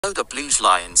Hello the Blues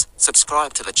Lions,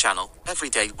 subscribe to the channel. Every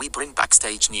day we bring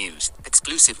backstage news,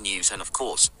 exclusive news, and of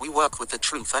course, we work with the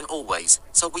truth and always,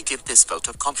 so we give this vote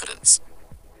of confidence.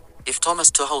 If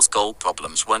Thomas Tuchel's goal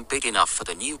problems weren't big enough for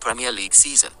the new Premier League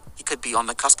season, he could be on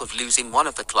the cusp of losing one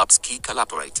of the club's key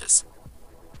collaborators.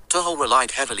 Tuchel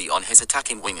relied heavily on his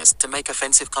attacking wingers to make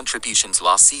offensive contributions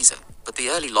last season, but the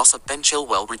early loss of Ben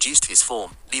Chilwell reduced his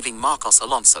form, leaving Marcos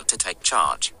Alonso to take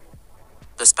charge.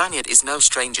 The Spaniard is no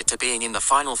stranger to being in the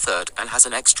final third and has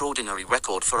an extraordinary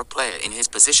record for a player in his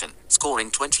position,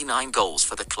 scoring 29 goals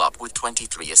for the club with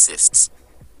 23 assists.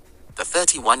 The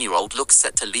 31-year-old looks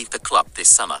set to leave the club this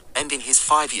summer, ending his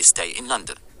 5-year stay in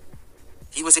London.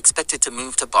 He was expected to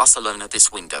move to Barcelona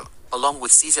this window, along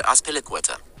with Cesar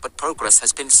Azpilicueta, but progress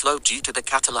has been slow due to the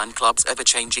Catalan club's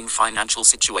ever-changing financial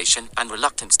situation and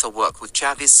reluctance to work with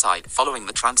Xavi's side following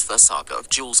the transfer saga of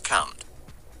Jules Koundé.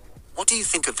 What do you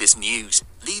think of this news?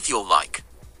 Leave your like.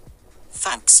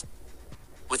 Thanks.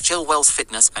 With Chilwell's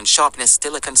fitness and sharpness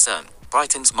still a concern,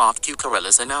 Brighton's Marc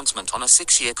Cucurella's announcement on a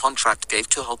 6-year contract gave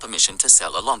Tuchel permission to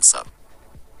sell Alonso.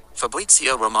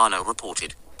 Fabrizio Romano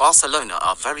reported, Barcelona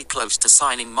are very close to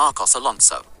signing Marcos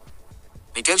Alonso.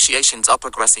 Negotiations are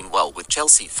progressing well with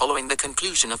Chelsea following the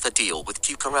conclusion of the deal with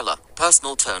Cucurella,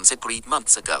 personal terms agreed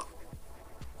months ago.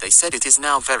 They said it is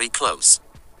now very close.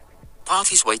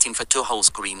 Parties waiting for Tuchel's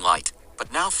green light,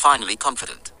 but now finally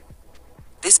confident.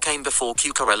 This came before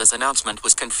Cucurella's announcement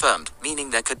was confirmed, meaning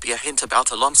there could be a hint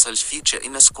about Alonso's future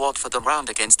in the squad for the round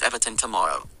against Everton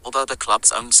tomorrow, although the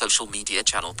club's own social media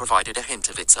channel provided a hint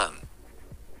of its own.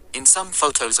 In some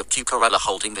photos of Cucurella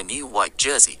holding the new white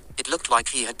jersey, it looked like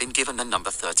he had been given the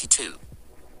number 32.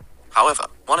 However,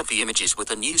 one of the images with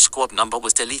the new squad number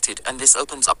was deleted, and this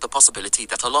opens up the possibility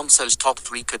that Alonso's top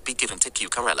 3 could be given to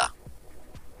Cucurella.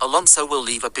 Alonso will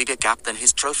leave a bigger gap than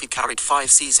his trophy-carried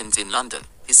 5 seasons in London.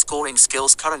 His scoring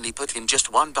skills currently put him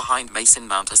just one behind Mason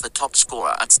Mount as the top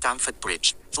scorer at Stamford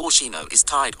Bridge. Jorginho is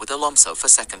tied with Alonso for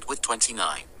second with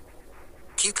 29.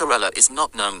 Cucurella is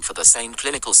not known for the same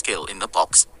clinical skill in the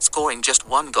box, scoring just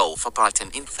 1 goal for Brighton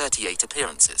in 38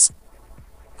 appearances.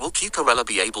 Will Cucurella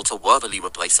be able to worthily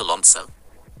replace Alonso?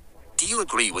 Do you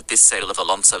agree with this sale of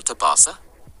Alonso to Barca?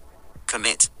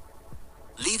 Commit.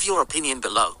 Leave your opinion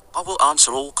below. I will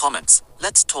answer all comments.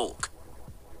 Let's talk.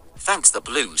 Thanks the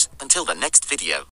Blues. Until the next video.